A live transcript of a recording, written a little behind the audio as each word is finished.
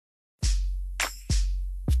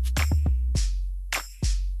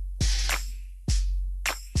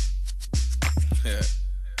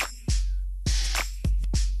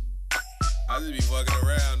just be fucking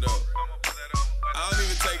around though. I don't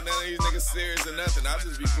even take none of these niggas serious or nothing. I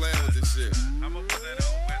just be playing with this shit.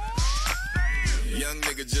 Young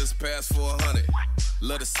nigga just passed 400.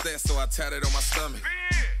 Love the stats, so I tatted on my stomach.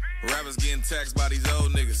 Rappers getting taxed by these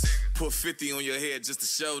old niggas. Put 50 on your head just to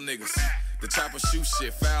show niggas. The chopper shoot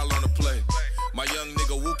shit, foul on the play. My young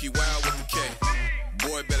nigga Wookie wild with the K.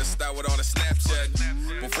 Boy, better start with all the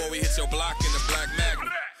Snapchat before we hit your block in the black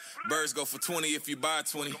magnet. Birds go for 20 if you buy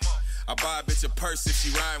 20. I buy a bitch a purse if she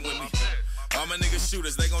ride with me. All my niggas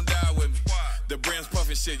shooters, they gon' die with me. The brim's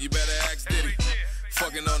puffin' shit, you better ask Diddy.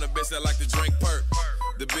 Fucking on a bitch that like to drink perk.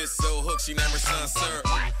 The bitch so hooked, she named her son Sir.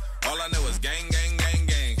 All I know is gang, gang, gang,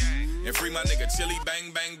 gang. And free my nigga Chili,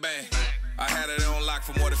 bang, bang, bang. I had it on lock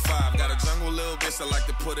for more than 5. Got a jungle little bitch that like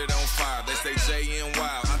to put it on 5. They say J.N.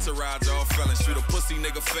 Wild, entourage all felons. Shoot a pussy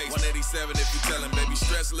nigga face, 187 if you tellin'. Baby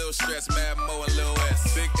stress, little stress, Mad Mo and Lil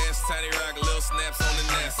S. Big S, tiny rock, little snaps on the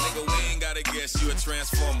nest. Nigga, we ain't gotta guess, you a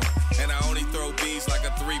transformer. And I only throw B's like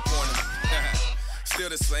a 3-pointer. Still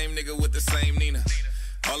the same nigga with the same Nina.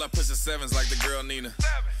 All I push is 7s like the girl Nina.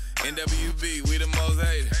 NWB, we the most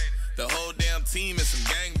hated. The whole damn team is some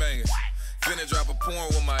gangbangers. Finna drop a porn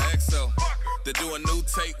with my XO. To do a new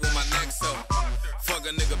take with my neck so. Fuck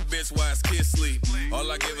a nigga bitch while his kids sleep. All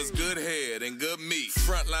I give is good head and good meat.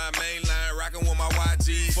 Frontline, mainline, rockin' with my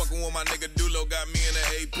YG. Fuckin' with my nigga Dulo, got me in the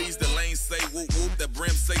APs. The lane say whoop whoop, the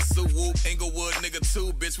brim say sue whoop. Inglewood nigga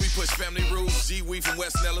too, bitch, we push family rules. G, we from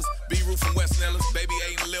West Nellis, B-Roo from West Nellis. Baby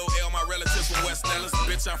A and Lil L, my relatives from West Nellis.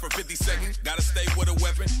 Bitch, I'm from 52nd, gotta stay with a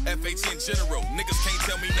weapon. FH in general, niggas can't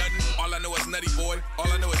tell me nothing. All I know is Nutty Boy, all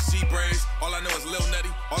I know is G-Braids. All I know is Lil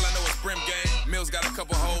Nutty, all I know is Brim Gang. Mills got a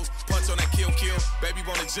couple hoes, punch on that kill. Baby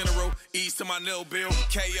born a general, ease to my nil bill.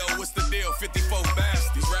 KO, what's the deal? 54 bass.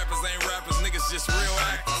 These rappers ain't rappers, niggas just real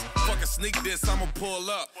actors. Fuck a sneak diss, I'ma pull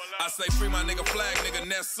up. I say free my nigga Flag, nigga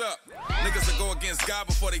Ness up. Niggas will go against God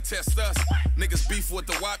before they test us. Niggas beef with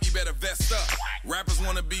the WAP, you better vest up. Rappers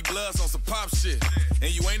wanna be bloods on some pop shit.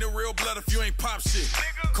 And you ain't a real blood if you ain't pop shit.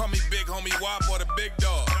 Call me Big Homie WAP or the Big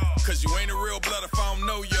Dog. Cause you ain't a real blood if I don't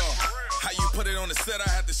know y'all. How you put it on the set, I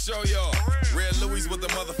had to show y'all. Red Louis with the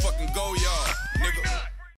motherfucking go, y'all. Nigga.